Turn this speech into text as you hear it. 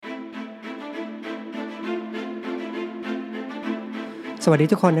สวัสดี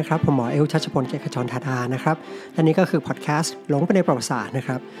ทุกคนนะครับผมหมอเอลชัชพลเกียรติขจรธาดานะครับและนี่ก็คือพอดแคสต์หลงไปในประวัติศาสตร์นะค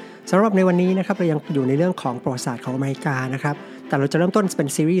รับสำหรับในวันนี้นะครับเรายังอยู่ในเรื่องของประวัติศาสตร์ของอเมริกานะครับแต่เราจะเริ่มต้นเป็น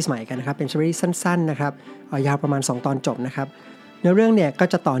ซีรีส์ใหม่กันนะครับเป็นซีรีส์สั้นๆนะครับยาวประมาณ2ตอนจบนะครับเนื้อเรื่องเนี่ยก็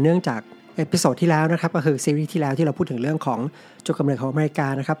จะต่อเนื่องจากเอพิโซดที่แล้วนะครับก็คือซีรีส์ที่แล้วที่เราพูดถึงเรื่องของจุดกำเนิดของอเมริกา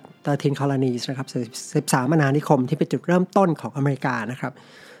นะครับ13 colonies นะครับ13อาณานิคมที่เป็นจุดเริ่มต้นของอเมริกานะครับ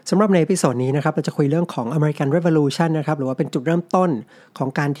สำหรับในเอพิโซดนี้นะครับเราจะคุยเรื่องของ American Revalution นะครับหรือว่าเป็นจุดเริ่มต้นของ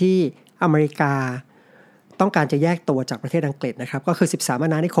การที่อเมริกาต้องการจะแยกตัวจากประเทศอังกฤษนะครับก็คือ13อา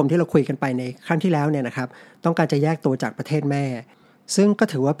ณานิคมที่เราคุยกันไปในครั้งที่แล้วเนี่ยนะครับต้องการจะแยกตัวจากประเทศแม่ซึ่งก็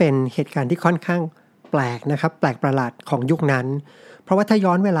ถือว่าเป็นเหตุการณ์ที่ค่อนข้างแปลกนะครับแปลกประหลาดของยุคนั้นเพราะว่าถ้า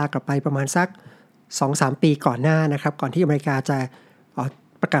ย้อนเวลากลับไปประมาณสัก 2-3 ปีก่อนหน้านะครับก่อนที่อเมริกาจะ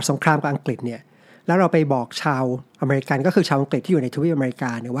ประกาศสงครามกับอังกฤษเนี่ยแล้วเราไปบอกชาวอเมริกันก็คือชาวอังกฤษที่อยู่ในทวีปอเมริก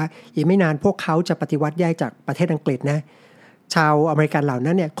าเนี่ยว่าอีกไม่นานพวกเขาจะปฏิวัติแยกจากประเทศอังกฤษนะชาวอเมริกันเหล่า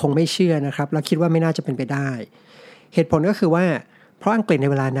นั้นเนี่ยคงไม่เชื่อนะครับแล้วคิดว่าไม่น่าจะเป็นไปได้เหตุผลก็คือว่าเพราะอังกฤษใน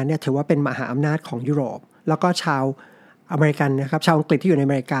เวลานั้นเนี่ยถือว่าเป็นมหาอำนาจของยุโรปแล้วก็ชาวอเมริกันนะครับชาวอังกฤษที่อยู่ในอ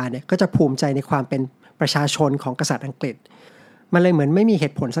เมริกาเนี่ยก็จะภูมิใจในความเป็นประชาชนของกษัตริย์อังกฤษมันเลยเหมือนไม่มีเห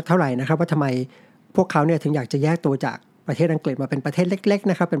ตุผลสักเท่าไหร่นะครับว่าทำไมพวกเขาเนี่ยถึงอยากจะแยกตัวจากประเทศอังกฤษมาเป็นประเทศเล็กๆ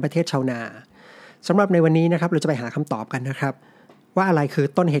นะครับเป็นประเทศชาวนาสำหรับในวันนี้นะครับเราจะไปหาคำตอบกันนะครับว่าอะไรคือ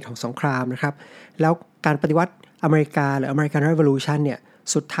ต้นเหตุของสงครามนะครับแล้วการปฏิวัติอเมริกาหรือ American Revolution เนี่ย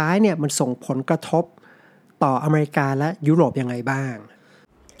สุดท้ายเนี่ยมันส่งผลกระทบต่ออเมริกาและยุโรปยังไงบ้าง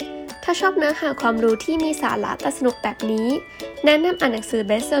ถ้าชอบเนื้อหาความรู้ที่มีสาระแต่สนุกแบบนี้แนะนำอ่านหนังสือเ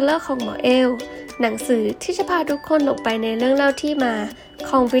บสเซอร์ของหมอเอลหนังสือที่จะพาทุกคนลงไปในเรื่องเล่าที่มาข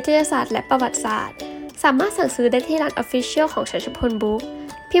องวิทยาศาสตร์และประวัติศาสตร์สามารถสั่งซื้อได้ที่ร้าน Official ของชัชพลบุ๊ก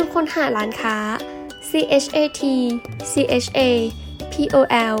พิมพ์ค้นหาร้านค้า CHATCHAPOL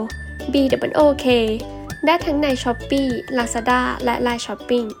BOOK ได้ทั้งใน Shopee Lazada และ LINE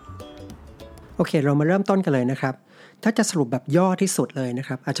Shopping โอเคเรามาเริ่มต้นกันเลยนะครับถ้าจะสรุปแบบย่อที่สุดเลยนะค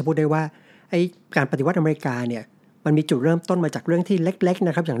รับอาจจะพูดได้ว่าไอ้การปฏิวัติอเมริกาเนี่ยมันมีจุดเริ่มต้นมาจากเรื่องที่เล็กๆน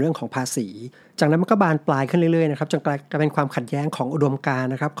ะครับอย่างเรื่องของภาษีจากนั้นมันก็บานปลายขึ้นเรื่อยๆนะครับจนกลายเป็นความขัดแย้งของอุดมการณ์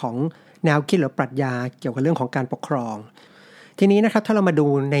นะครับของแนวคิดหรือปรัชญาเกี่ยวกับเรื่องของการปกครองทีนี้นะครับถ้าเรามาดู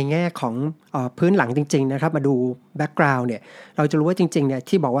ในแง่ของพื้นหลังจริงๆนะครับมาดูแบ็กกราวด์เนี่ยเราจะรู้ว่าจริงๆเนี่ย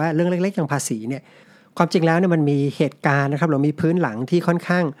ที่บอกว่าเรื่องเล็กๆอย่างภาษีเนี่ยความจริงแล้วเนี่ยมันมีเหตุการณ์นะครับหรือมีพื้นหลังที่ค่อน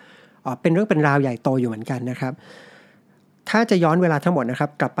ข้างเป็นเรื่องเป็นราวใหญ่โตอยู่เหมือนกันนะครับถ้าจะย้อนเวลาทั้งหมดนะครับ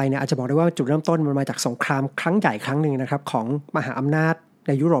กลับไปเนี่ยอาจจะบอกได้ว่าจุดเริ่มต้นมันมาจากสงครามครั้งใหญ่ครั้งหนึ่งนะครับของมหาอำนาจใ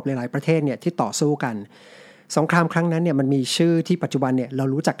นยุโรปหลายๆประเทศเนี่ยที่ต่อสู้กันสงครามครั้งนั้นเนี่ยมันมีชื่อที่ปัจจุบันเนี่ยเรา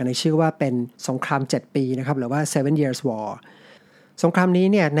รู้จักกันในชื่อว่าเป็นสงคราม7ปีนะครับหรือว่า Seven Years Warสงครามนี้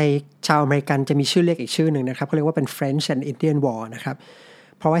เนี่ยในชาวอเมริกันจะมีชื่อเรียกอีกชื่อหนึ่งนะครับเขาเรียกว่าเป็น French and Indian War นะครับ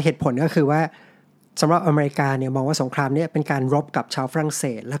เพราะว่าเหตุผลก็คือว่าสำหรับอเมริกาเนี่ยมองว่าสงครามนี้เป็นการรบกับชาวฝรั่งเศ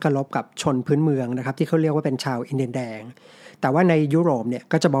สแล้วก็รบกับชนพื้นเมืองนะครับที่เขาเรียกว่าเป็นชาวอินเดียนแดงแต่ว่าในยุโรปเนี่ย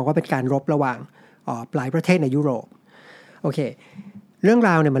ก็จะมองว่าเป็นการรบระหว่างหลายประเทศในยุโรปโอเคเรื่องร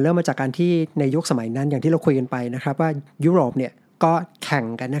าวเนี่ยมันเริ่มมาจากการที่ในยุคสมัยนั้นอย่างที่เราคุยกันไปนะครับว่ายุโรปเนี่ยก็แข่ง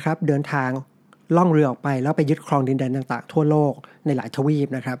กันนะครับเดินทางล่องเรือออกไปแล้วไปยึดครองดินแดนต่างๆทั่วโลกในหลายทวีป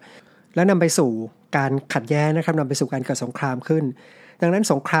นะครับแล้วนำไปสู่การขัดแย้งนะครับนำไปสู่การเกิดสงครามขึ้นดังนั้น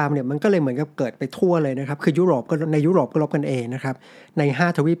สงครามเนี่ยมันก็เลยเหมือนกับเกิดไปทั่วเลยนะครับคือยุโรปก็ในยุโรปก็รบกันเองนะครับใน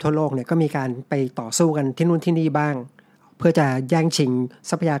5ทวีปทั่วโลกเนี่ยก็มีการไปต่อสู้กันที่นู่นที่นี่บ้างเพื่อจะแย่งชิง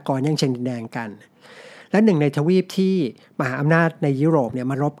ทรัพยากรแย่งชิงดินแดนกันและหนึ่งในทวีปที่มหาอำนาจในยุโรปเนี่ย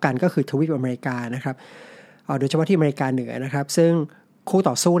มารบกันก็คือทวีปอเมริกานะครับโดยเฉพาะที่อเมริกาเหนือนะครับซึ่งคู่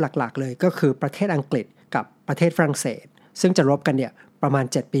ต่อสู้หลักๆเลยก็คือประเทศอังกฤษกับประเทศฝรั่งเศสซึ่งจะรบกันเนี่ยประมาณ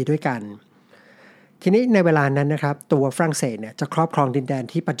7ปีด้วยกันทีนี้ในเวลานั้นนะครับตัวฝรั่งเศสเนี่ยจะครอบครองดินแดน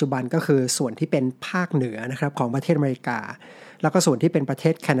ที่ปัจจุบันก็คือส่วนที่เป็นภาคเหนือนะครับของประเทศอเมริกาแล้วก็ส่วนที่เป็นประเท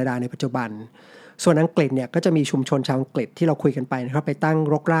ศแคนาดาในปัจจุบันส่วนอังกฤษเนี่ยก็จะมีชุมชนชาวอังกฤษที่เราคุยกันไปนะครับไปตั้ง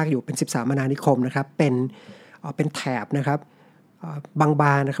รกรากอยู่เป็น13อาณานิคมนะครับเป็นแถบนะครับบ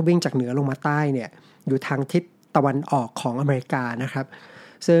างๆนะครับวิ่งจากเหนือลงมาใต้เนี่ยอยู่ทางทิศตะวันออกของอเมริกานะครับ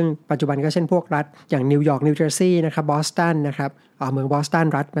ซึ่งปัจจุบันก็เช่นพวกรัฐอย่างนิวยอร์กนิวเจอร์ซีย์นะครับบอสตันนะครับเมืองบอสตัน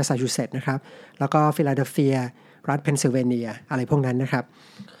รัฐแมสซาชูเซตส์นะครับแล้วก็ฟิลาเดลเฟียรัฐเพนซิลเวเนียอะไรพวกนั้นนะครับ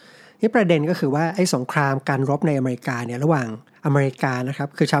นี่ประเด็นก็คือว่าไอ้สงครามการรบในอเมริกาเนี่ยระหว่างอเมริกานะครับ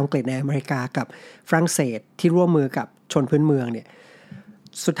คือชาวอังกฤษในอเมริกากับฝรั่งเศสที่ร่วมมือกับชนพื้นเมืองเนี่ย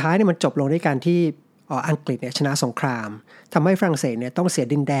สุดท้ายเนี่ยมันจบลงด้วยการที่อังกฤษเนี่ยชนะสงครามทำให้ฝรั่งเศสเนี่ยต้องเสีย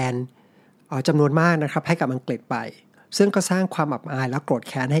ดินแดนจำนวนมากนะครับให้กับอังกฤษไปซึ่งก็สร้างความอับอายและโกรธ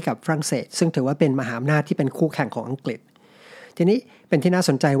แค้นให้กับฝรั่งเศสซึ่งถือว่าเป็นมหาอำนาจที่เป็นคู่แข่งของอังกฤษทีนี้เป็นที่น่าส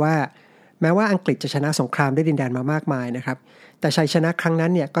นใจว่าแม้ว่าอังกฤษจะชนะสงครามได้ดินแดนมามากมายนะครับแต่ชัยชนะครั้งนั้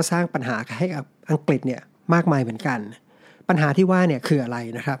นเนี่ยก็สร้างปัญหาให้กับอังกฤษเนี่ยมากมายเหมือนกัน ป ปัญหาที่ว่าเนี่ยคืออะไ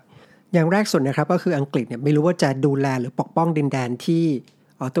รนะครับอย่างแรกสุดนะครับก็คืออังกฤษเนี่ยไม่รู้ว่าจะดูแลหรือปกป้องดินแดนที่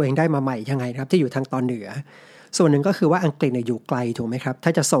ตัวเองได้มาใหม่ยังไงนะครับที่อยู่ทางตอนเหนือส่วนหนึ่งก็คือว่าอังกฤษเนี่ยอยู่ไกลถูกไหมครั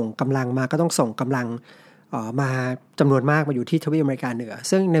บถ้าจะส่งกำลังมาก็ต้องส่งกำลังมาจำนวนมากมาอยู่ที่ทวีปอเมริกาเหนื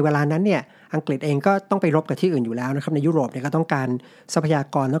อซึ่งในเวลานั้นเนี่ยอังกฤษเองก็ต้องไปรบกับที่อื่นอยู่แล้วนะครับในยุโรปเนี่ยก็ต้องการทรัพยา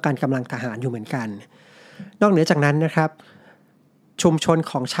กรต้องการกำลังทหารอยู่เหมือนกันนอกเหนือจากนั้นนะครับชุมช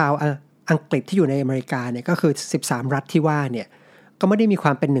นของชาวอังกฤษที่อยู่ในอเมริกาเนี่ยก็คือ13รัฐที่ว่าเนี่ยก็ไม่ได้มีคว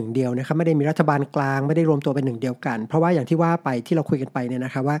ามเป็นหนึ่งเดียวนะครับไม่ได้มีรัฐบาลกลางไม่ได้รวมตัวเป็นหนึ่งเดียวกันเพราะว่าอย่างที่ว่าไปที่เราคุยกันไปเนี่ยน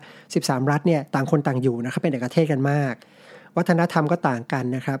ะครับว่า13รัฐเนี่ยต่างคนต่างอยู่นะครับเป็นเอกเทศกันมากวัฒนธรรมก็ต่าง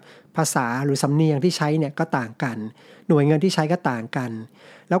กันนะครับภาษาหรือสำเนียงที่ใช้เนี่ยก็ต่างกันหน่วยเงินที่ใช้ก็ต่างกัน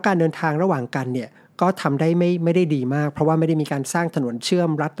แล้วการเดินทางระหว่างกันเนี่ยก็ทำได้ไม่ได้ดีมากเพราะว่าไม่ได้มีการสร้างถนนเชื่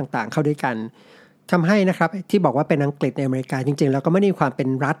อมรัฐต่างๆเข้าด้วยกันทำให้นะครับที่บอกว่าเป็นอังกฤษในอเมริกาจริงๆแล้วก็ไม่ได้มีความเป็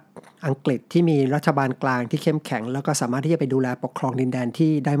นรัฐอังกฤษที่มีรัฐบาลกลางที่เข้มแข็งแล้วก็สามารถที่จะไปดูแลปกครองดินแด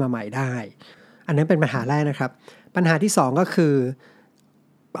นที่ได้มาใหม่ได้อันนั้นเป็นปัญหาแรกนะครับปัญหาที่2ก็คื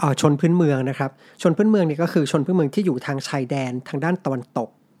อชนพื้นเมืองนะครับชนพื้นเมืองนี่ก็คือชนพื้นเมืองที่อยู่ทางชายแดนทางด้านตะวันตก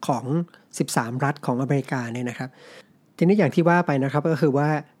ของ13รัฐของอเมริกาเนี่ยนะครับทีนี้อย่างที่ว่าไปนะครับก็คื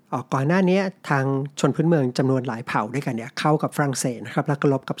อว่าก่อนหน้านี้ทางชนพื้นเมืองจำนวนหลายเผ่าด้วยกันเนี่ยเข้ากับฝรั่งเศสนะครับแล้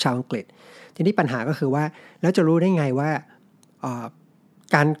วก็รบกับชาวอังกฤษทีนี้ปัญหาก็คือว่าแล้วจะรู้ได้ไงว่า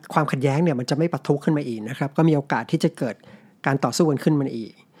การความขัดแย้งเนี่ยมันจะไม่ปะทุขึ้นมาอีกนะครับก็มีโอกาสที่จะเกิดการต่อสู้กันขึ้นมาอี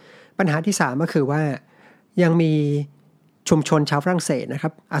กปัญหาที่3ก็คือว่ายังมีชุมชนชาวฝรั่งเศสนะค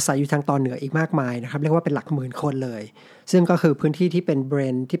รับอาศัยอยู่ทางตอนเหนืออีกมากมายนะครับเรียกว่าเป็นหลักหมื่นคนเลยซึ่งก็คือพื้นที่ที่เป็นเ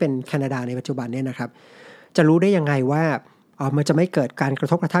บรนที่เป็นแคนาดาในปัจจุบันเนี่ยนะครับจะรู้ได้ยังไงว่ามันจะไม่เกิดการกร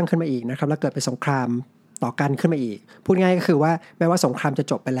ะทบกระทั่งขึ้นมาอีกนะครับแล้วเกิดเป็นสงครามต่อกันขึ้นมาอีกพูดง่ายก็คือว่าแม้ว่าสงครามจ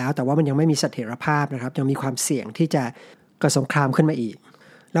ะจบไปแล้วแต่ว่ามันยังไม่มีเสถียรภาพนะครับยังมีความเสี่ยงที่จะเกิดสงครามขึ้นมาอีก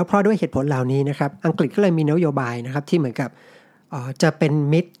แล้วเพราะด้วยเหตุผลเหล่านี้นะครับอังกฤษก็เลยมีนโยบายนะครับที่เหมือนกับจะเป็น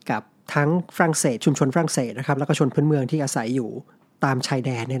มิตรกับทั้งฝรั่งเศสชุมชนฝรั่งเศสนะครับแล้วก็ชนพื้นเมืองที่อาศัยอยู่ตามชายแ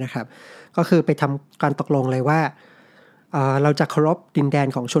ดนเนี่ยนะครับก็คือไปทำการตกลงเลยว่าเราจะเคารพดินแด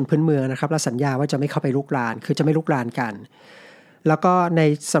นของชนพื้นเมืองนะครับและสัญญาว่าจะไม่เข้าไปรุกรานคือจะไม่รุกรานกันแล้วก็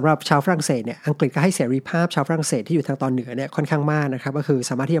ในสำหรับชาวฝรั่งเศสเนี่ยอังกฤษก็ให้เสรีภาพชาวฝรั่งเศสที่อยู่ทางตอนเหนือเนี่ยค่อนข้างมากนะครับก็คือ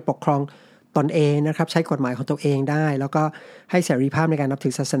สามารถที่จะปกครองตนเองนะครับใช้กฎหมายของตัวเองได้แล้วก็ให้เสรีภาพในการนั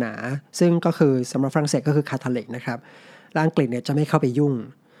บถือศาสนาซึ่งก็คือสำหรับฝรั่งเศสก็คือคาทอลิกนะครับและอังกฤษเนี่ยจะไม่เข้าไปยุ่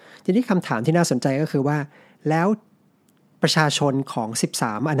งทีนี้คำถามที่น่าสนใจก็คือว่าแล้วประชาชนของ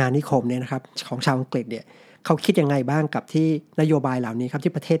13อาณานิคมเนี่ยนะครับของชาวอังกฤษเนี่ยเขาคิดยังไงบ้างกับที่นโยบายเหล่านี้ครั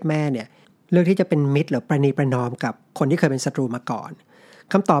บที่ประเทศแม่เนี่ยเลือกที่จะเป็นมิตรหรือประนีประนอมกับคนที่เคยเป็นศัตรูมาก่อ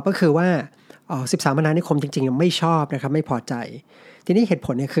นคำตอบก็คือว่า13อาณานิคมจริงๆไม่ชอบนะครับไม่พอใจทีนี้เหตุผ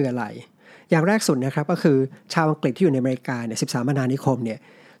ลเนี่ยคืออะไรอย่างแรกสุดนะครับก็คือชาวอังกฤษที่อยู่ในอเมริกาเนี่ย13อาณานิคมเนี่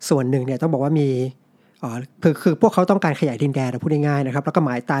ยส่วนหนึ่งเนี่ยต้องบอกว่ามีคือพวกเขาต้องการขยายดินแดนพูดง่ายๆนะครับแล้วก็ห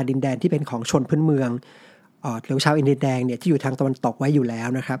มายตาดินแดนที่เป็นของชนพื้นเมืองหรือชาวอินเดียแดงเนี่ยที่อยู่ทางตะวันตกไว้อยู่แล้ว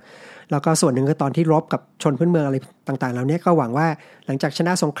นะครับแล้วก็ส่วนหนึ่งก็ตอนที่รบกับชนพื้นเมืองอะไรต่างๆเหล่านี้ก็หวังว่าหลังจากชน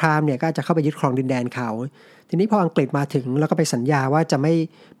ะสงครามเนี่ยก็จะเข้าไปยึดครองดินแดนเขาทีนี้พออังกฤษมาถึงแล้วก็ไปสัญญาว่าจะ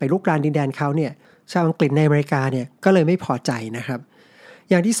ไม่ไปรุกรานดินแดนเขาเนี่ยชาวอังกฤษในอเมริกาเนี่ยก็เลยไม่พอใจนะครับ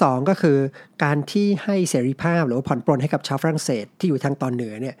อย่างที่2ก็คือการที่ให้เสรีภาพหรือผ่อนปรนให้กับชาวฝรั่งเศสที่อยู่ทางตอนเห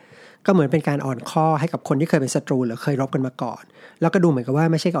นือเนี่ยก็เหมือนเป็นการอ่อนข้อให้กับคนที่เคยเป็นศัตรูหรือเคยรบกันมาก่อนแล้วก็ดูเหมือนกับว่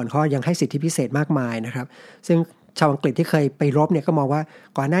าไม่ใช่อ่อนข้อยังให้สิทธิพิเศษมากมายนะครับซึ่งชาวอังกฤษที่เคยไปรบเนี่ยก็มองว่า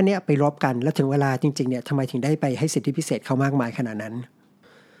ก่อนหน้านี้ไปรบกันแล้วถึงเวลาจริงๆเนี่ยทำไมถึงได้ไปให้สิทธิพิเศษเขามากมายขนาดนั้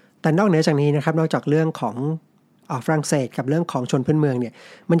นแต่นอกเหนือจากนี้นะครับนอกจากเรื่องของฝรั่งเศสกับเรื่องของชนพื้นเมืองเนี่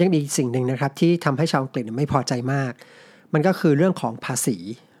ยมันยังมีสิ่งหนึ่งนะครับที่ทำให้ชาวอังกฤษไม่พอใจมากมันก็คือเรื่องของภา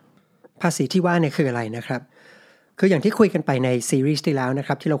ษีที่ว่าเนี่ยคืออะไรนะครับคืออย่างที่คุยกันไปในซีรีส์ที่แล้วนะ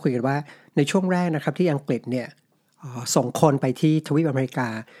ครับที่เราคุยกันว่าในช่วงแรกนะครับที่อังกฤษเนี่ยส่งคนไปที่ทวีปอเมริก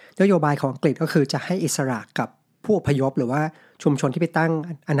านโยบายของอังกฤษก็คือจะให้อิสระกับผู้อพยพหรือว่าชุมชนที่ไปตั้ง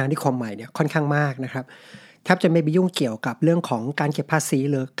อาณานิคมใหม่เนี่ยค่อนข้างมากนะครับแทบจะไม่ไปยุ่งเกี่ยวกับเรื่องของการเก็บภ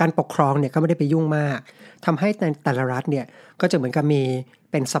าษีหรือการปกครองเนี่ยก็ไม่ได้ไปยุ่งมากทำให้ในแต่ละรัฐเนี่ยก็จะเหมือนกั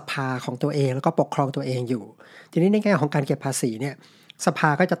บมีเป็นสภาของตัวเองแล้วก็ปกครองตัวเองอยู่ทีนี้ในแง่ของการเก็บภาษีเนี่ยสภ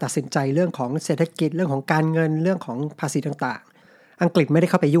าก็จะตัดสินใจเรื่องของเศรษฐกิจเรื่องของการเงินเรื่องของภาษีต่างๆอังกฤษไม่ได้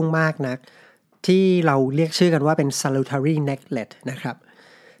เข้าไปยุ่งมากนักที่เราเรียกชื่อกันว่าเป็น salutary neglect นะครับ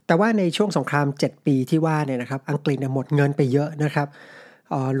แต่ว่าในช่วงสงคราม7ปีที่ว่าเนี่ยนะครับอังกฤษหมดเงินไปเยอะนะครับ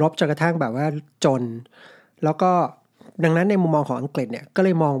รบจนกระทั่งแบบว่าจนแล้วก็ดังนั้นในมุมมองของอังกฤษเนี่ยก็เล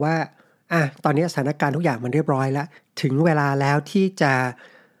ยมองว่าตอนนี้สถานการณ์ทุกอย่างมันเรียบร้อยแล้วถึงเวลาแล้วที่จะ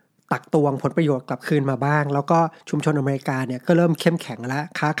ตักตวงผลประโยชน์กลับคืนมาบ้างแล้วก็ชุมชนอเมริกาเนี่ยก็เริ่มเข้มแข็งแล้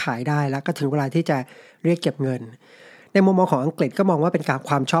วค้าขายได้แล้วก็ถึงเวลาที่จะเรียกเก็บเงินในมุมมองของอังกฤษก็มองว่าเป็นกา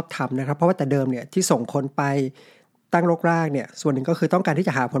รความชอบธรรมนะครับเพราะว่าแต่เดิมเนี่ยที่ส่งคนไป ตั้งรกรากเนี่ยส่วนหนึ่งก็คือต้องการที่จ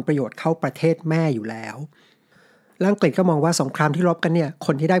ะหาผลประโยชน์เข้าประเทศแม่อยู่แล้วและอังกฤษก็มองว่าสงครามที่รบกันเนี่ยค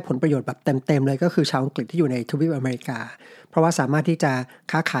นที่ได้ผลประโยชน์แบบเต็มๆเลยก็คือชาวอังกฤษที่อยู่ในทวีปอเมริกาเพราะว่าสามารถที่จะ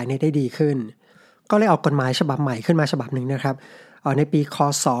ค้าขายได้ดีขึ้นก็เลยออกกฎหมายฉบับใหม่ขึ้นมาฉบับหนึ่งนะครับในปีค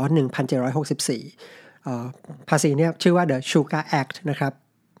ศ1764ภาษีเนี่ยชื่อว่า The Sugar Act นะครับ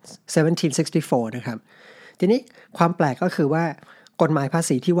1764นะครับทีนี้ความแปลกก็คือว่ากฎหมายภา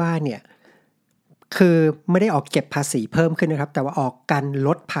ษีที่ว่าเนี่ยคือไม่ได้ออกเก็บภาษีเพิ่มขึ้นนะครับแต่ว่าออกการล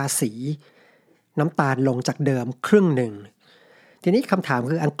ดภาษีน้ำตาลลงจากเดิมครึ่งหนึ่งทีนี้คำถาม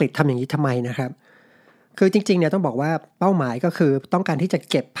คืออังกฤษทำอย่างนี้ทำไมนะครับคือจริงๆเนี่ยต้องบอกว่าเป้าหมายก็คือต้องการที่จะ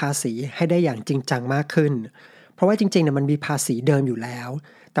เก็บภาษีให้ได้อย่างจริงจังมากขึ้นเพราะว่าจริงๆเนี่ยมันมีภาษีเดิมอยู่แล้ว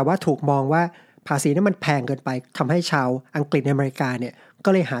แต่ว่าถูกมองว่าภาษีนั้นมันแพงเกินไปทำให้ชาวอังกฤษในอเมริกาเนี่ยก็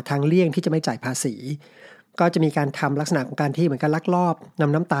เลยหาทางเลี่ยงที่จะไม่จ่ายภาษีก็จะมีการทำลักษณะของการที่เหมือนกันลักลอบน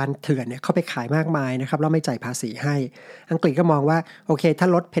ำน้ำตาลเถื่อนเนี่ยเข้าไปขายมากมายนะครับแล้วไม่จ่ายภาษีให้อังกฤษก็มองว่าโอเคถ้า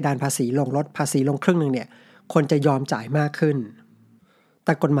ลดเพดานภาษีลงลดภาษีลงครึ่งนึงเนี่ยคนจะยอมจ่ายมากขึ้นแ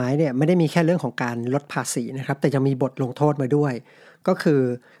ต่กฎหมายเนี่ยไม่ได้มีแค่เรื่องของการลดภาษีนะครับแต่ยังมีบทลงโทษมาด้วยก็คือ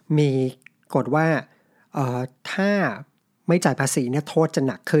มีกฎว่าถ้าไม่จ่ายภาษีเนี่ยโทษจะ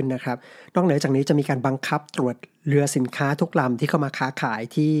หนักขึ้นนะครับนอกเหนือจากนี้จะมีการบังคับตรวจเรือสินค้าทุกลำที่เข้ามาค้าขาย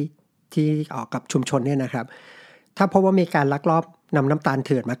ที่ออกกับชุมชนเนี่ยนะครับถ้าพบว่ามีการลักลอบนำน้ำตาลเ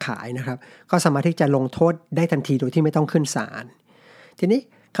ถื่อนมาขายนะครับก็สามารถที่จะลงโทษได้ทันทีโดยที่ไม่ต้องขึ้นศาลทีนี้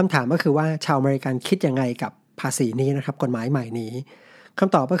คำถามก็คือว่าชาวอเมริกันคิดยังไงกับภาษีนี้นะครับกฎหมายใหม่นี้ค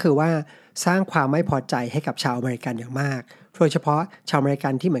ำตอบก็คือว่าสร้างความไม่พอใจให้กับชาวอเมริกันอย่างมากโดยเฉพาะชาวอเมริกั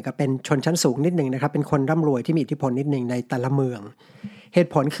นที่เหมือนกับเป็นชนชั้นสูงนิดนึงนะครับเป็นคนร่ำรวยที่มีอิทธิพลนิดนึงในแต่ละเมืองเหตุ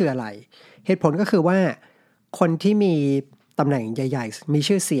ผลคืออะไรเหตุผลก็คือว่าคนที่มีตำแหน่งใหญ่ๆมี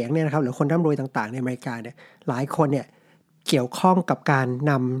ชื่อเสียงเนี่ยนะครับหรือคนร่ำรวยต่างๆในอเมริกาเนี่ยหลายคนเนี่ยเกี่ยวข้องกับการ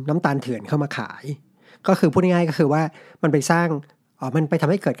นำน้ำตาลเถื่อนเข้ามาขายก็คือพูดง่ายๆก็คือว่ามันไปสร้างมันไปทำ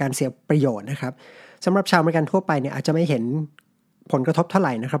ให้เกิดการเสียประโยชน์นะครับสำหรับชาวอเมริกันทั่วไปเนี่ยอาจจะไม่เห็นผลกระทบเท่าไห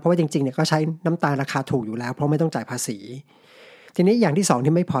ร่นะครับเพราะว่าจริงๆเนี่ยก็ใช้น้ำตาลราคาถูกอยู่แล้วเพราะไม่ต้องจ่ายภาษีทีนี้อย่างที่สอง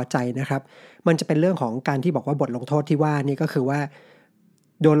ที่ไม่พอใจนะครับมันจะเป็นเรื่องของการที่บอกว่าบทลงโทษที่ว่านี่ก็คือว่า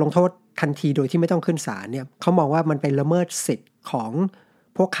โดนลงโทษทันทีโดยที่ไม่ต้องขึ้นศาลเนี่ยเขามองว่ามันเป็นละเมิดสิทธิ์ของ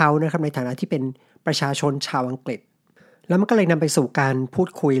พวกเขานะครับในฐานะที่เป็นประชาชนชาวอังกฤษแล้วมันก็เลยนำไปสู่การพูด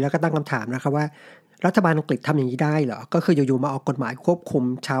คุยแล้วก็ตั้งคำถามนะครับว่ารัฐบาลอังกฤษทำอย่างนี้ได้เหรอก็คืออยู่ๆมาออกกฎหมายควบคุม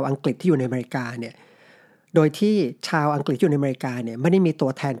ชาวอังกฤษที่อยู่ในอเมริกาเนี่ยโดยที่ชาวอังกฤษอยู่ในอเมริกาเนี่ยไม่ได้มีตั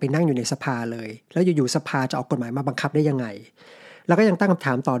วแทนไปนั่งอยู่ในสภาเลยแล้วอยู่ๆสภาจะออกกฎหมายมาบังคับได้ยังไงแล้วก็ยังตั้งคำถ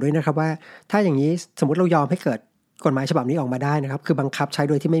ามต่อด้วยนะครับว่าถ้าอย่างนี้สมมติเรายอมให้เกิดกฎหมายฉบับนี้ออกมาได้นะครับคือบังคับใช้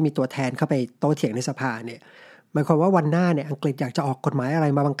โดยที่ไม่มีตัวแทนเข้าไปโต้เถียงในสภาเนี่ยหมายความว่าวันหน้าเนี่ยอังกฤษอยากจะออกกฎหมายอะไร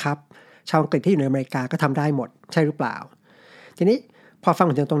มาบังคับชาวอังกฤษที่อยู่ในอเมริกาก็ทำได้หมดใช่หรือเปล่าทีนี้พอฟัง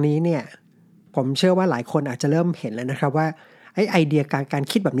ถึงตรงนี้เนี่ยผมเชื่อว่าหลายคนอาจจะเริ่มเห็นแล้วนะครับว่าไอเดียการ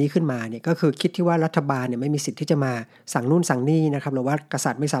คิดแบบนี้ขึ้นมาเนี่ยก็คือคิดที่ว่ารัฐบาลเนี่ยไม่มีสิทธิ์ที่จะมาสั่งนู่นสั่งนี่นะครับหรือว่าก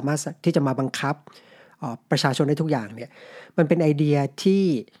ษัตริย์ไม่สามารถที่จะมาบังคับประชาชนได้ทุกอย่างเนี่ยมันเป็นไอเดียที่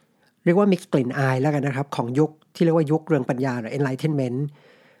เรียกว่ามีกลิ่นอายแล้วกันนะครับของยุคที่เรียกว่ายุคเรืองปัญญาหรือ Enlightenment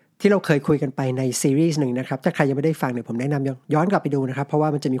ที่เราเคยคุยกันไปในซีรีส์หนึ่งนะครับถ้าใครยังไม่ได้ฟังเนี่ยผมแนะนำย้อนกลับไปดูนะครับเพราะว่า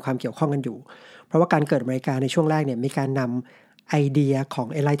มันจะมีความเกี่ยวข้องกันอยู่เพราะว่าการเกิดอเมริกาในช่วงแรกเนี่ยมีการนำไอเดียของ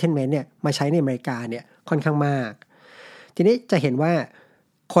Enlightenment เนี่ยมาใช้ในอเมริกาเนี่ยค่อนข้างมากทีนี้จะเห็นว่า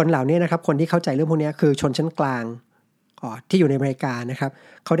คนเหล่านี้นะครับคนที่เข้าใจเรื่องพวกนี้คือชนชั้นกลางที่อยู่ในอเมริกานะครับ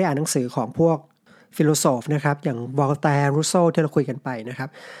เขาได้อ่านหนังสือของพวกฟิโลโซฟนะครับอย่างวอลแตร์รูโซที่เราคุยกันไปนะครับ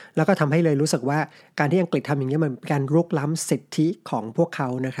แล้วก็ทำให้เลยรู้สึกว่าการที่อังกฤษทำอย่างนี้มันเป็นการรุกล้ำสิทธิของพวกเขา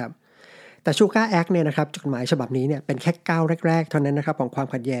นะครับแต่ชูการ์แอคเนี่ยนะครับกฎหมายฉบับนี้เนี่ยเป็นแค่ก้าวแรกๆเท่านั้นนะครับของความ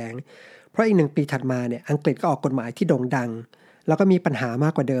ขัดแย้งเพราะอีก1 ปีถัดมาเนี่ยอังกฤษก็ออกกฎหมายที่โด่งดังแล้วก็มีปัญหามา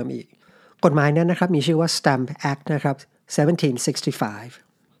กกว่าเดิมอีกกฎหมายนั้นนะครับมีชื่อว่า Stamp Act นะครับ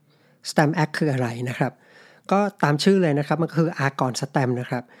1765 Stamp Act คืออะไรนะครับก็ตามชื่อเลยนะครับมันคืออากรสแตมป์นะ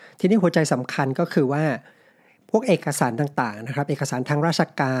ครับทีนี้หัวใจสำคัญก็คือว่าพวกเอกสารต่างๆนะครับเอกสารทางราช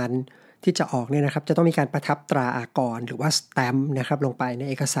การที่จะออกเนี่ยนะครับจะต้องมีการประทับตราอากรหรือว่าสแตมป์นะครับลงไปใน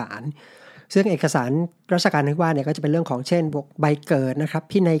เอกสารซึ่งเอกสารราชการที่ว่าเนี่ยก็จะเป็นเรื่องของเช่นพวกใบเกิดนะครับ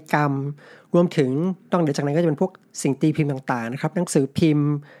พินัยกรรมรวมถึงนอกจากนั้นก็จะเป็นพวกสิ่งตีพิมพ์ต่างๆนะครับหนังสือพิมพ์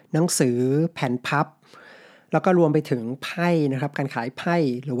หนังสือแผ่นพับแล้วก็รวมไปถึงไพ่นะครับการขายไพ่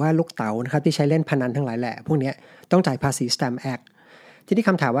หรือว่าลูกเต๋านะครับที่ใช้เล่นพนันทั้งหลายแหละพวกนี้ต้องจ่ายภาษี Stamp Act ทีนี้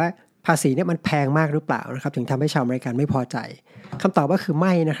คำถามว่าภาษีเนี่ยมันแพงมากหรือเปล่านะครับถึงทำให้ชาวอเมริกันไม่พอใจคำตอบก็คือไ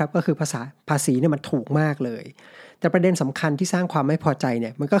ม่นะครับก็คือภาษีเนี่ยมันถูกมากเลยแต่ประเด็นสำคัญที่สร้างความไม่พอใจเนี่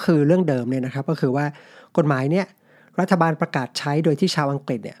ยมันก็คือเรื่องเดิมเนี่ยนะครับก็คือว่ากฎหมายเนี่ยรัฐบาลประกาศใช้โดยที่ชาวอังก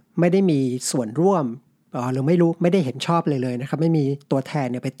ฤษเนี่ยไม่ได้มีส่วนร่วมหรือไม่ได้เห็นชอบเลยนะครับไม่มีตัวแทน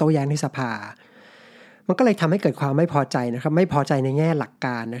เนี่ยไปโต้แย้งในสภา มันก็เลยทำให้เกิดความไม่พอใจนะครับไม่พอใจในแง่หลักก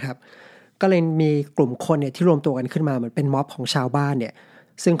ารนะครับก็เลยมีกลุ่มคนเนี่ยที่รวมตัวกันขึ้นมาเหมือนเป็นม็อบของชาวบ้านเนี่ย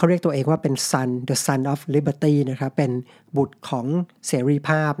ซึ่งเขาเรียกตัวเองว่าเป็น the son of liberty นะครับเป็นบุตรของเสรีภ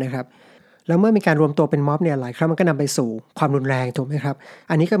าพนะครับแล้วเมื่อมีการรวมตัวเป็นม็อบเนี่ยหลายครั้งมันก็นำไปสู่ความรุนแรงถูกไหมครับ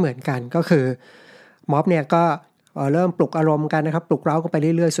อันนี้ก็เหมือนกันก็คือม็อบเนี่ยก็เริ่มปลุกอารมณ์กันนะครับปลุกเร้ากันไปเ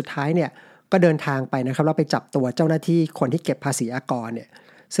รื่อยๆสุดท้ายเนี่ยก็เดินทางไปนะครับแล้วไปจับตัวเจ้าหน้าที่คนที่เก็บภาษีอากรเนี่ย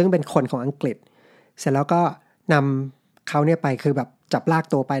ซึ่งเป็นคนของอังกฤษเสร็จแล้วก็นำเขาเนี่ยไปคือแบบจับลาก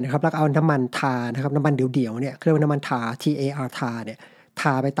ตัวไปนะครับแล้วเอาน้ำมันทานะครับน้ำมันเดี่ยวๆเนี่ยเรียกว่าน้ำมันทา TAR ทาเนี่ยท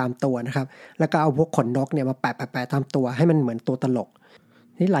าไปตามตัวนะครับแล้วก็เอาพวกขนนกเนี่ยมาแปะตามตัวให้มันเหมือนตัวตลก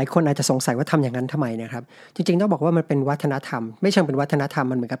นี่หลายคนอาจจะสงสัยว่าทำอย่างนั้นทำไมนะครับจริงๆต้องบอกว่ามันเป็นวัฒนธรรมไม่เชิงเป็นวัฒนธรรม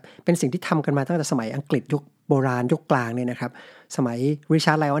มันเหมือนกับเป็นสิ่งที่ทำกันมาตั้งแต่สมัยอังกฤษยุคโบราณยุคกลางเนี่ยนะครับสมัยริช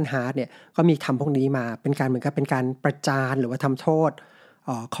าร์ดไลออนฮาร์ทเนี่ยก็มีทำพวกนี้มาเป็นการเหมือนกับเป็นการประจานหรือว่าทำโทษ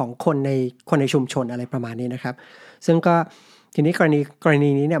ของคนในชุมชนอะไรประมาณนี้นะครับซึ่งก็ทีนี้กรณี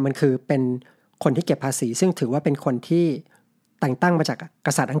นี้เนี่ยมันคือเป็นคนที่เก็บภาษีซึ่งถือว่าเป็นคนที่แต่งตั้งมาจากก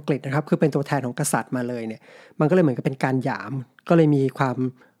ษัตริย์อังกฤษนะครับคือเป็นตัวแทนของกษัตริย์มาเลยเนี่ยมันก็เลยเหมือนกับเป็นการหยามก็เลยมีความ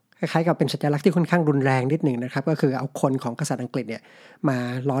คล้ายๆกับเป็นสัญลักษณ์ที่ค่อนข้างรุนแรงนิดหนึ่งนะครับก็คือเอาคนของกษัตริย์อังกฤษเนี่ยมา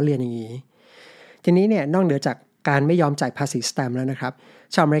ล้อเลียนอย่างนี้ทีนี้เนี่ยนอกเหนือจากการไม่ยอมจ่ายภาษีสแตมป์แล้วนะครับ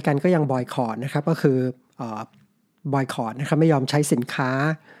ชาวอเมริกันก็ยังบอยคอตนะครับก็คือบอยคอตนะครับไม่ยอมใช้สินค้า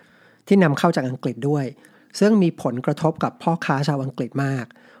ที่นำเข้าจากอังกฤษด้วยซึ่งมีผลกระทบกับพ่อค้าชาวอังกฤษมาก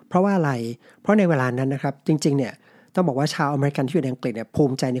เพราะว่าอะไรเพราะในเวลานั้นนะครับจริงๆเนี่ยต้องบอกว่าชาวอเมริกันที่อยู่ในอังกฤษเนี่ยภู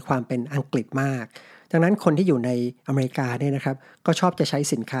มิใจในความเป็นอังกฤษมากดังนั้นคนที่อยู่ในอเมริกาเนี่ยนะครับก็ชอบจะใช้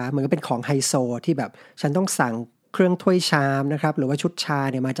สินค้าเหมือนกับเป็นของไฮโซที่แบบฉันต้องสั่งเครื่องถ้วยชามนะครับหรือว่าชุดชา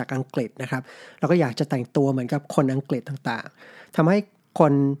เนี่ยมาจากอังกฤษนะครับแล้วก็อยากจะแต่งตัวเหมือนกับคนอังกฤษต่างๆทำให้ค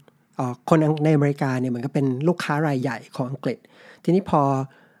นในอเมริกาเนี่ยเหมือนกับเป็นลูกค้ารายใหญ่ของอังกฤษทีนี้พอ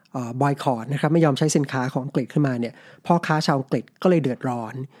บอยคอตนะครับไม่ยอมใช้สินค้าของอังกฤษขึ้นมาเนี่ยพ่อค้าชาวอังกฤษก็เลยเดือดร้อ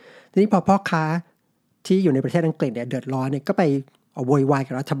นทีนี้พอพ่อค้าที่อยู่ในประเทศอังกฤษเนี่ยเดือดร้อนเนี่ยก็ไปโวยวาย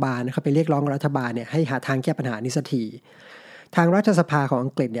กับรัฐบาลนะครับไปเรียกร้องรัฐบาลเนี่ยให้หาทางแก้ปัญหานี้สักทีทางรัฐสภาของอั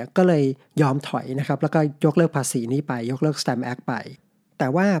งกฤษเนี่ยก็เลยยอมถอยนะครับแล้วก็ยกเลิกภาษีนี้ไปยกเลิก Stamp Act ไปแต่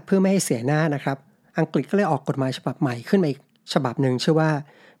ว่าเพื่อไม่ให้เสียหน้านะครับอังกฤษก็เลยออกกฎหมายฉบับใหม่ขึ้นมาอีกฉบับหนึ่งชื่อว่า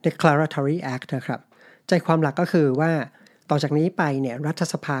Declaratory Act นะครับใจความหลักก็คือว่าต่อจากนี้ไปเนี่ยรัฐ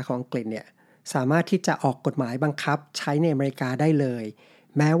สภาของอังกฤษเนี่ยสามารถที่จะออกกฎหมายบังคับใช้ในอเมริกาได้เลย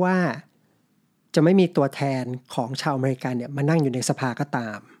แม้ว่าจะไม่มีตัวแทนของชาวอเมริกันเนี่ยมานั่งอยู่ในสภาก็ต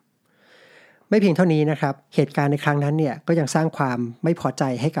ามไม่เพียงเท่านี้นะครับเหตุการณ์ในครั้งนั้นเนี่ยก็ยังสร้างความไม่พอใจ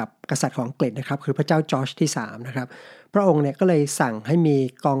ให้กับกษัตริย์ของอังกฤษนะครับคือพระเจ้าจอร์จที่3นะครับพระองค์เนี่ยก็เลยสั่งให้มี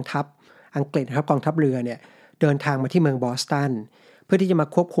กองทัพอังกฤษนะครับกองทัพเรือเนี่ยเดินทางมาที่เมืองบอสตันเพื่อที่จะมา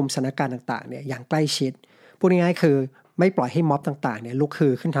ควบคุมสถานการณ์ต่างๆเนี่ยอย่างใกล้ชิดพูดง่ายๆคือไม่ปล่อยให้ม็อบต่างๆเนี่ยลุกฮื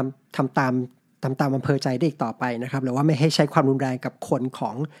อขึ้นทำตามอำเภอใจได้อีกต่อไปนะครับหรือว่าไม่ให้ใช้ความรุนแรงกับคนขอ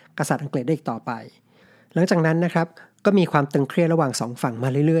งกษัตริย์อังกฤษได้อีกต่อไปหลังจากนั้นนะครับก็มีความตึงเครียดระหว่าง2ฝั่งมา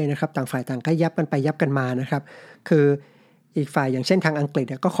เรื่อยๆนะครับต่างฝ่ายต่างก็ยับกันไปยับกันมานะครับคืออีกฝ่ายอย่างเช่นทางอังกฤษ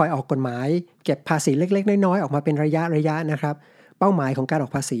ก็คอยออกกฎหมายเก็บภาษีเล็กๆน้อยๆออกมาเป็นระยะนะครับเป้าหมายของการออ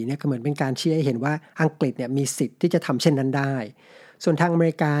กภาษีเนี่ยก็เหมือนเป็นการชี้ให้เห็นว่าอังกฤษเนี่ยมีสิทธิ์ที่จะทำเช่นนั้นได้ส่วนทางอเม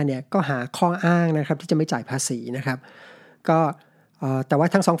ริกาเนี่ยก็หาข้ออ้างนะครับที่จะไม่จ่ายภาษีนะครับก็แต่ว่า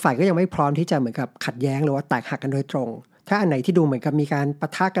ทั้งสองฝ่ายก็ยังไม่พร้อมที่จะเหมือนกับขัดแย้งหรือว่าแตกหักกันโดยตรงถ้าอันไหนที่ดูเหมือนกับมีการป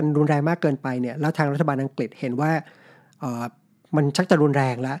ะทะกันรุนแรงมากเกินไปเนี่ยแล้วทางรัฐบาลอังกฤษเห็นว่ามันชักจะรุนแร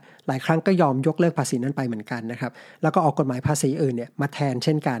งแล้วหลายครั้งก็ยอมยกเลิกภาษีนั้นไปเหมือนกันนะครับแล้วก็ออกกฎหมายภาษีอื่นเนี่ยมาแทนเ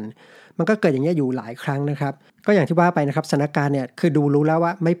ช่นกันมันก็เกิดอย่างนี้อยู่หลายครั้งนะครับก็อย่างที่ว่าไปนะครับสถานการณ์เนี่ยคือดูรู้แล้วว่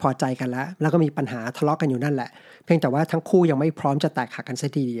าไม่พอใจกันแล้วก็มีปัญหาทะเลาะกันอยู่นั่นแหละเพียงแต่ว่าทั้งคู่ยังไม่พร้อมจะแตกหักกันซะ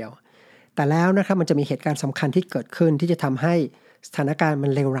ทีเดียวแต่แล้วนะครับมันจะมีเหตุการณ์สำคัญที่เกิดขึ้นที่จะทำให้สถานการณ์มั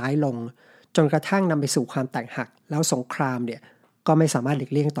นเลวร้ายลงจนกระทั่งนำไปสู่ความแตกหักแล้วสงครามเนี่ยก็ไม่สามารถหลี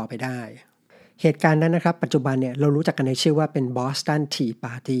กเลี่ยงต่อไปได้เหตุการณ์นั้นนะครับปัจจุบันเนี่ยเรารู้จักกันในชื่อว่าเป็น Boston Tea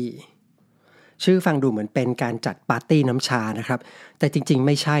Party ชื่อฟังดูเหมือนเป็นการจัดปาร์ตี้น้ำชานะครับแต่จริงๆไ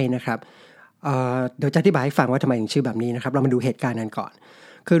ม่ใช่นะครับเดี๋ยวจะอธิบายให้ฟังว่าทำไมถึงชื่อแบบนี้นะครับเรามาดูเหตุการณ์นั้นก่อน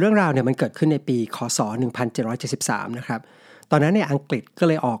คือเรื่องราวเนี่ยมันเกิดขึ้นในปีคศ1773นะครับตอนนั้นเนี่ยอังกฤษก็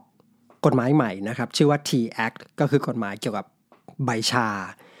เลยออกกฎหมายใหม่นะครับชื่อว่า Tea Act ก็คือกฎหมายเกี่ยวกับใบชา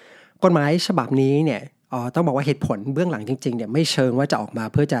กฎหมายฉบับนี้เนี่ยต้องบอกว่าเหตุผลเบื้องหลังจริงๆเนี่ยไม่เชิงว่าจะออกมา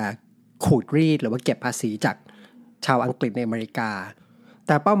เพื่อจะขูดรีดหรือว่าเก็บภาษีจากชาวอังกฤษในอเมริกาแ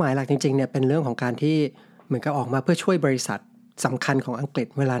ต่เป้าหมายหลักจริงๆเนี่ยเป็นเรื่องของการที่เหมือนกับออกมาเพื่อช่วยบริษัทสำคัญของอังกฤษ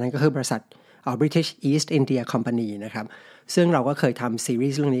เวลานั้นก็คือบริษัทBritish East India Company นะครับซึ่งเราก็เคยทำซีรี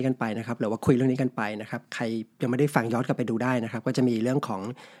ส์เรื่องนี้กันไปนะครับหรือว่าคุยเรื่องนี้กันไปนะครับใครยังไม่ได้ฟังย้อนกลับไปดูได้นะครับก็จะมีเรื่องของ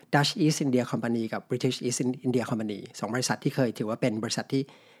Dutch East India Company กับ British East India Company 2 บริษัทที่เคยถือว่าเป็นบริษัทที่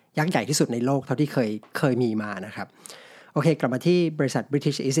ยักษ์ใหญ่ที่สุดในโลกเท่าที่เคยมีมานะครับโอเคกลับมาที่บริษัท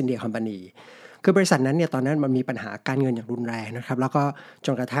British East India Company คือบริษัทนั้นเนี่ยตอนนั้นมันมีปัญหาการเงินอย่างรุนแรงนะครับแล้วก็จ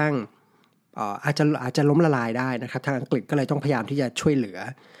นกระทั่งอาจจะล้มละลายได้นะครับทางอังกฤษก็เลยต้องพยายามที่จะช่วยเหลือ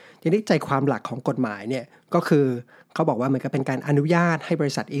ทีนี้ใจความหลักของกฎหมายเนี่ยก็คือเขาบอกว่ามันก็เป็นการอนุญาตให้บ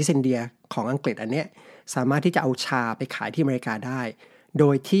ริษัท East India ของอังกฤษอันเนี้ยสามารถที่จะเอาชาไปขายที่อเมริกาได้โด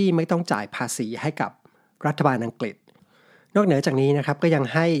ยที่ไม่ต้องจ่ายภาษีให้กับรัฐบาลอังกฤษนอกเหนือจากนี้นะครับก็ยัง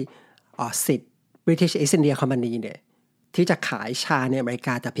ให้สิทธิ์ British East India Company เนี่ยที่จะขายชาในอเมริก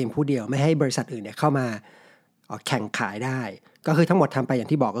าแต่เพียงผู้เดียวไม่ให้บริษัทอื่นเนี่ยเข้ามาแข่งขายได้ก็คือทั้งหมดทำไปอย่าง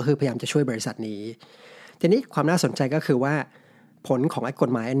ที่บอกก็คือพยายามจะช่วยบริษัทนี้ทีนี้ความน่าสนใจก็คือว่าผลของกฎ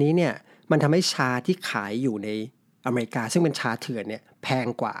หมายอันนี้เนี่ยมันทำให้ชาที่ขายอยู่ในอเมริกาซึ่งเป็นชาเถื่อนเนี่ยแพง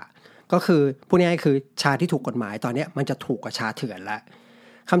กว่าก็คือพูดง่ายๆคือชาที่ถูกกฎหมายตอนนี้มันจะถูกกว่าชาเถื่อนละ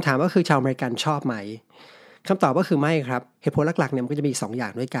คำถามก็คือชาวอเมริกันชอบไหมคำตอบก็คือไม่ครับเหตุผลหลักๆเนี่ยมันก็จะมี2อย่า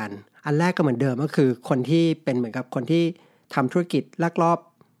งด้วยกันอันแรกก็เหมือนเดิมก็คือคนที่เป็นเหมือนกับคนที่ทำธุรกิจลักลอบ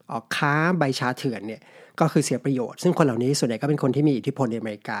ค้าใบชาเถื่อนเนี่ยก็คือเสียประโยชน์ซึ่งคนเหล่านี้ส่วนใหญ่ก็เป็นคนที่มีอิทธิพลในอเ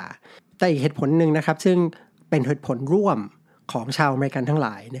มริกาแต่อีกเหตุผลหนึ่งนะครับซึ่งเป็นเหตุผลร่วมของชาวอเมริกันทั้งหล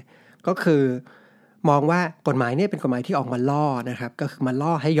ายเนี่ยก็คือมองว่ากฎหมายเนี่ยเป็นกฎหมายที่ออกมาล่อนะครับก็คือมา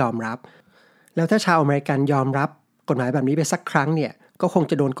ล่อให้ยอมรับแล้วถ้าชาวอเมริกันยอมรับกฎหมายแบบนี้ไปสักครั้งเนี่ยก็คง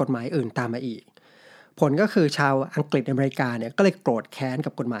จะโดนกฎหมายอื่นตามมาอีกผลก็คือชาวอังกฤษอเมริกาเนี่ยก็เลยโกรธแค้นกั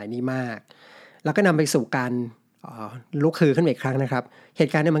บกฎหมายนี้มากแล้วก็นำไปสู่การลุกฮือขึ้นอีกครั้งนะครับเห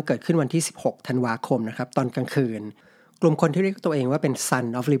ตุการณ์นี้มันเกิดขึ้นวันที่16ธันวาคมนะครับตอนกลางคืนกลุ่มคนที่เรียกตัวเองว่าเป็น Son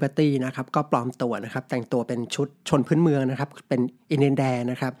of Liberty นะครับก็ปลอมตัวนะครับแต่งตัวเป็นชุดชนพื้นเมืองนะครับเป็นอินเดียนแดน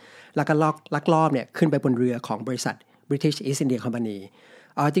นะครับแล้วก็ลักลอบเนี่ยขึ้นไปบนเรือของบริษัท British East India Company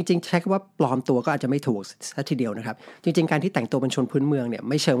จริงๆใช้คำว่าปลอมตัวก็อาจจะไม่ถูกสักทีเดียวนะครับจริงๆการที่แต่งตัวเป็นชนพื้นเมืองเนี่ย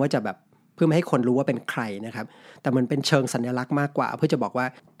ไม่เชิงว่าจะแบบเพื่อไม่ให้คนรู้ว่าเป็นใครนะครับแต่มันเป็นเชิงสัญลักษณ์มากกว่าเพื่อจะบอกว่า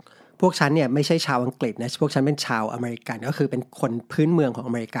พวกฉันเนี่ยไม่ใช่ชาวอังกฤษนะพวกฉันเป็นชาวอเมริกันก็คือเป็นคนพื้นเมืองของ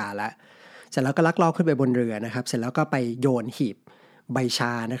อเมริกาละเสร็จแล้วก็ลักลอบขึ้นไปบนเรือนะครับเสร็จแล้วก็ไปโยนหีบใบช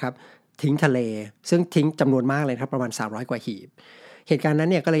านะครับทิ้งทะเลซึ่งทิ้งจำนวนมากเลยครับประมาณ300กว่าหีบเหตุการณ์นั้น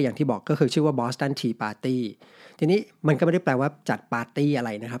เนี่ยก็เลยอย่างที่บอกก็คือชื่อว่า Boston Tea Party ทีนี้มันก็ไม่ได้แปลว่าจัดปาร์ตี้อะไร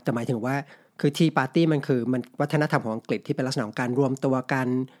นะครับแต่หมายถึงว่าคือ Tea Party มันคือมันวัฒนธรรมของอังกฤษที่เป็นลักษณะของการรวมตัวกัน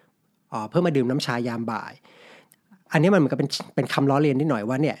เพื่อมาดื่มน้ำชายามบ่ายอันนี้มันเหมือนกับเป็นคำล้อเลียนนิดหน่อย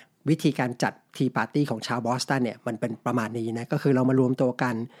ว่าเนี่ยวิธีการจัดทีปาร์ตี้ของชาวบอสตันเนี่ยมันเป็นประมาณนี้นะก็คือเรามารวมตัวกั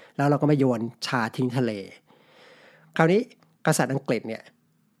นแล้วเราก็มาโยนชาทิ้งทะเลคราวนี้กษัตริย์อังกฤษเนี่ย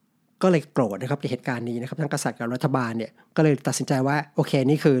ก็เลยโกรธนะครับในเหตุการณ์นี้นะครับทั้งกษัตริย์กับรัฐบาลเนี่ยก็เลยตัดสินใจว่าโอเค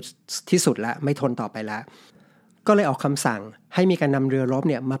นี่คือที่สุดแล้วไม่ทนต่อไปแล้วก็เลยออกคำสั่งให้มีการนำเรือรบ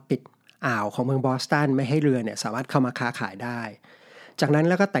เนี่ยมาปิดอ่าวของเมืองบอสตันไม่ให้เรือเนี่ยสามารถเข้ามาค้าขายได้จากนั้น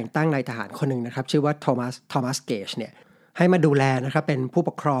แล้วก็แต่งตั้งนายทหารคนหนึ่งนะครับชื่อว่าโทมัสเกจเนี่ยให้มาดูแลนะครับเป็นผู้ป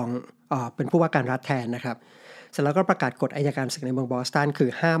กครองเป็นผู้ว่าการรัฐแทนนะครับเสร็จแล้วก็ประกาศกฎอัยการศึกในเมืองบอสตันคือ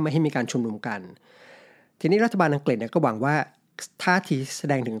ห้ามไม่ให้มีการชุมนุมกันทีนี้รัฐบาลอังกฤษเนี่ยก็หวังว่าท่าทีแส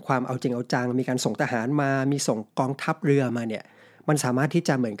ดงถึงความเอาจริงเอาจังมีการส่งทหารมามีส่งกองทัพเรือมาเนี่ยมันสามารถที่จ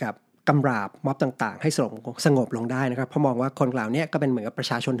ะเหมือนกับกำราบม็อบต่างๆให้สงบลงได้นะครับเพราะมองว่าคนเหล่านี้ก็เป็นเหมือนกับประ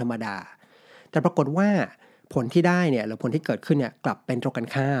ชาชนธรรมดาแต่ปรากฏว่าผลที่ได้เนี่ยหรือผลที่เกิดขึ้นเนี่ยกลับเป็นตรงกัน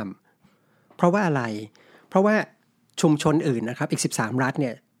ข้ามเพราะว่าอะไรเพราะว่าชุมชนอื่นนะครับอีก13รัฐเ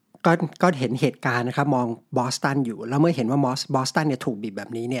นี่ยก็เห็นเหตุการณ์นะครับมองบอสตันอยู่แล้วเมื่อเห็นว่าบอสตันเนี่ยถูกบีบแบบ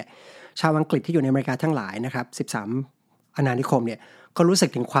นี้เนี่ยชาวอังกฤษที่อยู่ในอเมริกาทั้งหลายนะครับ13อาณานิคมเนี่ยก็รู้สึก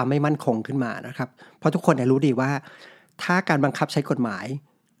ถึงความไม่มั่นคงขึ้นมานะครับเพราะทุกคนรู้ดีว่าถ้าการบังคับใช้กฎหมาย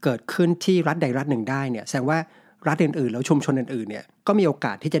เกิดขึ้นที่รัฐใดรัฐหนึ่งได้เนี่ยแสดงว่ารัฐอื่นๆแล้วชุมชนอื่นๆเนี่ยก็มีโอก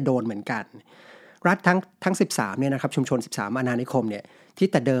าสที่จะโดนเหมือนกันรัฐทั้ง13เนี่ยนะครับชุมชน13อาณานิคมเนี่ยที่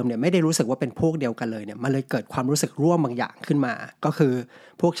แต่เดิมเนี่ยไม่ได้รู้สึกว่าเป็นพวกเดียวกันเลยเนี่ยมันเลยเกิดความรู้สึกร่วมบางอย่างขึ้นมาก็คือ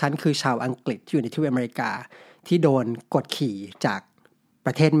พวกฉันคือชาวอังกฤษที่อยู่ในทวีปอเมริกาที่โดนกดขี่จากป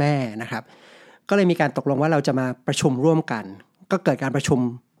ระเทศแม่นะครับก็เลยมีการตกลงว่าเราจะมาประชุมร่วมกันก็เกิดการประชุม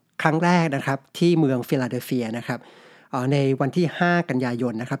ครั้งแรกนะครับที่เมืองฟิลาเดลเฟียนะครับในวันที่5กันยาย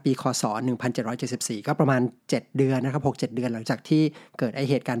นนะครับปีคศ1774ก็ประมาณ7เดือนนะครับ 6-7 เดือนหลังจากที่เกิด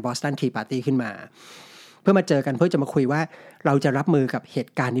เหตุการณ์ Boston Tea Party ขึ้นมาเพื่อมาเจอกันเพื่อจะมาคุยว่าเราจะรับมือกับเห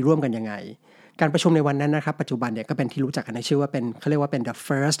ตุการณ์นี้ร่วมกันยังไงการประชุมในวันนั้นนะครับปัจจุบันเนี่ยก็เป็นที่รู้จักกันในชื่อว่าเป็นเขาเรียกว่าเป็น the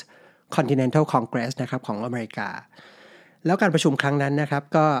first Continental Congress นะครับของอเมริกาแล้วการประชุมครั้งนั้นนะครับ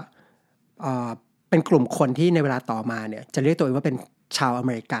ก็เป็นกลุ่มคนที่ในเวลาต่อมาเนี่ยจะเรียกตัวเองว่าเป็นชาวอเม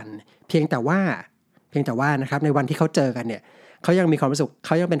ริกันเพียงแต่ว่านะครับในวันที่เขาเจอกันเนี่ยเขายังมีความรู้สึกเข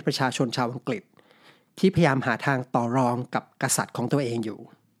ายังเป็นประชาชนชาวอังกฤษที่พยายามหาทางต่อรองกับกษัตริย์ของตัวเองอยู่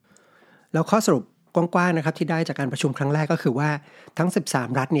แล้วข้อสรุป กว้างๆนะครับที่ได้จากการประชุมครั้งแรกก็คือว่าทั้ง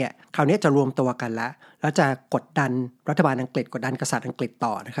13รัฐเนี่ยคราวนี้จะรวมตัวกันแล้วจะกดดันรัฐบาลอังกฤษกดดันกษัตริย์อังกฤษ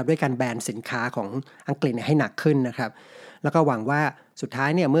ต่อนะครับด้วยการแบนสินค้าของอังกฤษให้หนักขึ้นนะครับแล้วก็หวังว่าสุดท้าย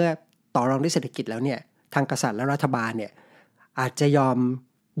เนี่ยเมื่อต่อรองด้วยเศรษฐกิจแล้วเนี่ยทางกษัตริย์และรัฐบาลเนี่ยอาจจะยอม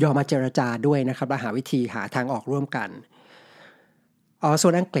มาเจรจาด้วยนะครับและหาวิธีหาทางออกร่วมกันส่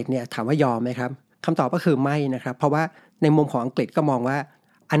วนอังกฤษเนี่ยถามว่ายอมไหมครับคำตอบก็คือไม่นะครับเพราะว่าในมุมของอังกฤษก็มองว่า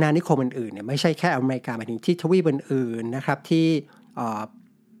อาณานิคมอื่นๆเนี่ยไม่ใช่แค่อเมริกาหมายถึงที่ทวีปอื่นๆนะครับที่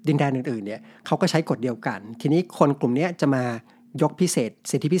ดินแดนอื่นๆเนี่ยเขาก็ใช้กฎเดียวกันทีนี้คนกลุ่มนี้จะมายก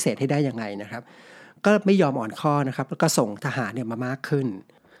สิทธิพิเศษให้ได้ยังไงนะครับก็ไม่ยอมอ่อนข้อนะครับแล้วก็ส่งทหารเนี่ยมามากขึ้น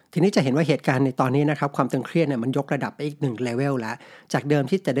ทีนี้จะเห็นว่าเหตุการณ์ในตอนนี้นะครับความตึงเครียดเนี่ยมันยกระดับไปอีก1เลเวลแล้วจากเดิม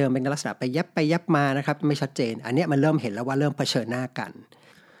ที่แต่เดิมเป็นลักษณะไปยับมานะครับไม่ชัดเจนอันนี้มันเริ่มเห็นแล้วว่าเริ่มเผชิญหน้ากัน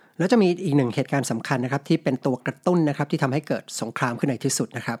แล้วจะมีอีกหนึ่งเหตุการณ์สำคัญนะครับที่เป็นตัวกระตุ้นนะครับที่ทำให้เกิดสงครามขึ้นในที่สุด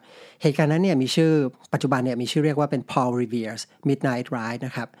นะครับเหตุการณ์นั้นเนี่ยมีชื่อปัจจุบันเนี่ยมีชื่อเรียกว่าเป็น Paul Revere's Midnight Ride น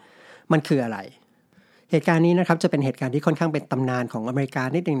ะครับมันคืออะไรเหตุการณ์นี้นะครับจะเป็นเหตุการณ์ที่ค่อนข้างเป็นตำนานของอเมริกา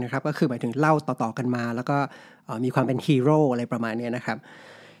นิดนึงนะครับก็คือหมายถึงเล่าต่อๆกันมาแล้วก็มีความเป็นฮีโร่อะไรประมาณนี้นะครับ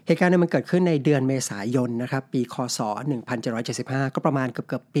เหตุการณ์นี้มันเกิดขึ้นในเดือนเมษายนนะครับปีคศ1775ก็ประมาณเ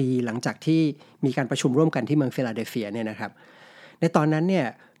กือบปีหลังจากที่มีการประชุมร่วมกันที่เมืองฟิลาเดลเฟียเนี่ยนะครับในตอนนั้นเนี่ย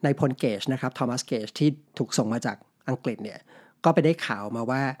นายพลเกจนะครับทอมัสเกจที่ถูกส่งมาจากอังกฤษเนี่ยก็ไปได้ข่าวมา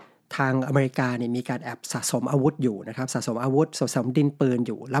ว่าทางอเมริกาเนี่ยมีการแอบสะสมอาวุธอยู่นะครับสะสมอาวุธสะสมดินปืนอ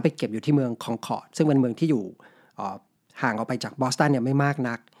ยู่แล้วไปเก็บอยู่ที่เมืองคองคอร์ดซึ่งเป็นเมืองที่อยู่ห่างออกไปจากบอสตันเนี่ยไม่มาก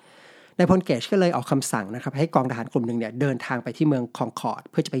นักนายพลเกจก็เลยออกคำสั่งนะครับให้กองทหารกลุ่มหนึ่งเนี่ยเดินทางไปที่เมืองคองคอร์ด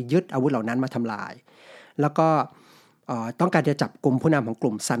เพื่อจะไปยึดอาวุธเหล่านั้นมาทำลายแล้วก็ต้องการจะจับกลุ่มผู้นำของก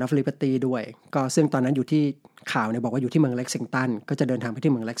ลุ่ม Son of Liberty ด้วยก็ซึ่งตอนนั้นอยู่ที่ข่าวเนี่ยบอกว่าอยู่ที่เมืองเล็กซิงตันก็จะเดินทางไป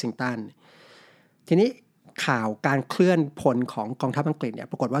ที่เมืองเล็กซิงตันทีนี้ข่าวการเคลื่อนพลของกองทัพอังกฤษเนี่ย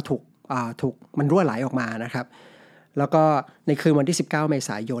ปรากฏว่าถูกมันรั่วไหลออกมานะครับแล้วก็ในคืนวันที่19เมษ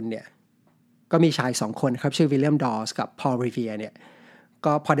ายนเนี่ยก็มีชาย2คนครับชื่อวิลเลียมดอสกับพอลรีเวียเนี่ย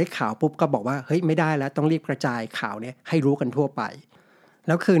ก็พอได้ข่าวปุ๊บก็บอกว่าเฮ้ยไม่ได้แล้วต้องรีบกระจายข่าวเนี่ยให้รู้กันทั่วไปแ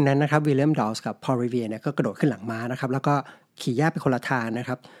ล้วคืนนั้นนะครับวิลเลียมดอสกับพอลรีเวียเนี่ยก็กระโดดขึ้นหลังม้านะครับแล้วก็ขี่แยกไปคนละทางนะค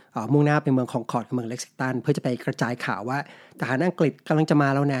รับมุ่งหน้าไปเมืองคองคอร์ดกับเมืองเล็กซิงตันเพื่อจะไปกระจายข่าวว่าทหารอังกฤษกำลังจะมา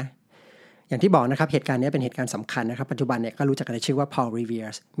แล้วนะอย่างที่บอกนะครับเหตุการณ์นี้เป็นเหตุการณ์สำคัญนะครับปัจจุบันเนี่ยก็รู้จักกันในชื่อว่า Paul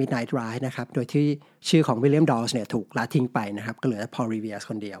Revere's Midnight Ride นะครับโดยที่ชื่อของวิลเลียมดอสเนี่ยถูกละทิ้งไปนะครับก็เหลือ Paul Revere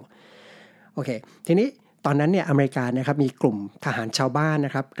คนเดียวโอเคทีนี้ตอนนั้นเนี่ยอเมริกานะครับมีกลุ่มทหารชาวบ้านน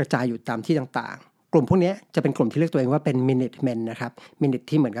ะครับกระจายอยู่ตามที่ต่างๆกลุ่มพวกนี้จะเป็นกลุ่มที่เรียกตัวเองว่าเป็น Minutemen นะครับ Minute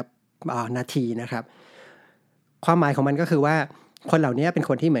ที่เหมือนกับนาทีนะครับความหมายของมันก็คือว่าคนเหล่านี้เป็น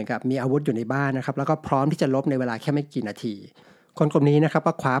คนที่เหมือนกับมีอาวุธอยู่ในบ้านนะครับแล้วก็พร้อมที่จะรบในเวลาแค่ไม่กี่นาทีคนกลุ่มนี้นะครับ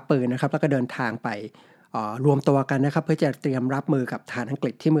ก็คว้าปืนนะครับแล้วก็เดินทางไปรวมตัวกันนะครับเพื่อจะเตรียมรับมือกับทหารอังก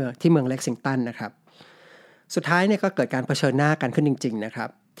ฤษที่เมืองเล็กซิงตันนะครับสุดท้ายเนี่ยก็เกิดการเผชิญหน้ากันขึ้นจริงๆนะครับ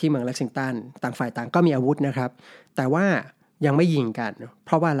ที่เมืองเล็กซิงตันต่างฝ่ายต่างก็มีอาวุธนะครับแต่ว่ายังไม่ยิงกันเพ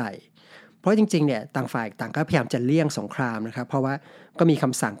ราะว่าอะไรเพราะจริงๆเนี่ยต่างฝ่ายต่างก็พยายามจะเลี่ยงสงครามนะครับเพราะว่าก็มีค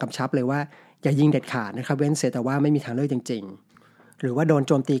ำสั่งกำชับเลยว่าอย่ายิงเด็ดขาดนะครับเว้นเสียแต่ว่าไม่มีทางเลือกจริงๆหรือว่าโดนโ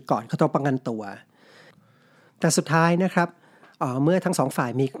จมตีก่อนก็ต้องป้องกันตัวแต่สุดท้ายนะครับเมื่อทั้งสองฝ่า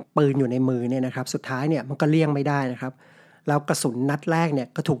ยมีปืนอยู่ในมือเนี่ยนะครับสุดท้ายเนี่ยมันก็เลี่ยงไม่ได้นะครับแล้วกระสุนนัดแรกเนี่ย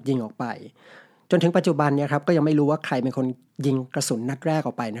ก็ถูกยิงออกไปจนถึงปัจจุบันเนี่ยครับก็ยังไม่รู้ว่าใครเป็นคนยิงกระสุนนัดแรกอ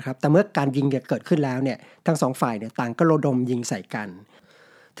อกไปนะครับแต่เมื่อการยิงเกิดขึ้นแล้วเนี่ยทั้งสองฝ่ายเนี่ยต่างก็ระดมยิงใส่กัน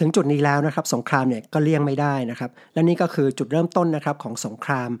ถึงจุดนี้แล้วนะครับสงครามเนี่ยก็เลี่ยงไม่ได้นะครับและนี่ก็คือจุดเริ่มต้นนะครับของสงค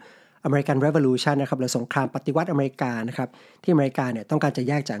รามAmerican Revalution นะครับหรือสงครามปฏิวัติอเมริกานะครับที่อเมริกาเนี่ยต้องการจะแ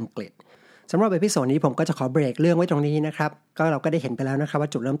ยกจากอังกฤษสำหรับเอพิโซดนี้ผมก็จะขอเบรกเรื่องไว้ตรงนี้นะครับก็เราก็ได้เห็นไปแล้วนะครับว่า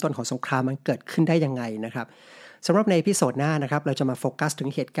จุดเริ่มต้นของสงครามมันเกิดขึ้นได้ยังไงนะครับสำหรับในเอพิโซดหน้านะครับเราจะมาโฟกัสถึง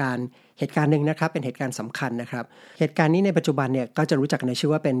เหตุการณ์หนึ่งนะครับเป็นเหตุการณ์สำคัญนะครับเหตุการณ์นี้ในปัจจุบันเนี่ยก็จะรู้จักในชื่อ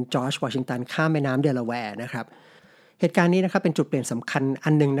ว่าเป็นจอร์จวอชิงตันข้ามแม่น้ำเดลาแวร์นะครับเหตุการณ์นี้นะครับเป็นจุดเปลี่ยนสำคัญอั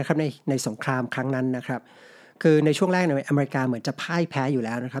นนึงนะครับในสงครามครั้งนั้นนะครับคือในช่วงแรกเนี่ยอเมริกาเหมือนจะพ่ายแพ้อยู่แ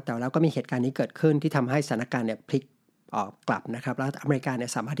ล้วนะครับแต่แล้วก็มีเหตุการณ์นี้เกิดขึ้นที่ทำให้สถานการณ์เนี่ยพลิกกลับนะครับแล้วอเมริกาเนี่ย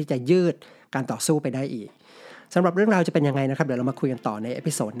สามารถที่จะยืดการต่อสู้ไปได้อีกสำหรับเรื่องราวจะเป็นยังไงนะครับเดี๋ยวเรามาคุยกันต่อในเอ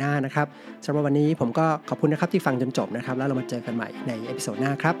พิโซดหน้านะครับสำหรับวันนี้ผมก็ขอบคุณนะครับที่ฟังจนจบนะครับแล้วเรามาเจอกันใหม่ในเอพิโซดหน้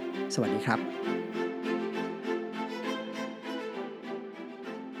าครับสวัสดีครับ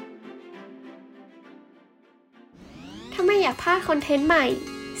ถ้าไม่อยากพลาดคอนเทนต์ใหม่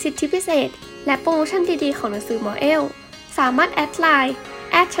สิทธิพิเศษและโปรโมชั่นดีๆของหนังสือหมอเอลสามารถแอดไลน์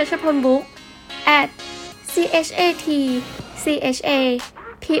@chachapolbook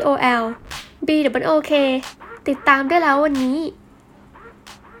 @CHATCHAPOL BOOK ติดตามได้แล้ววันนี้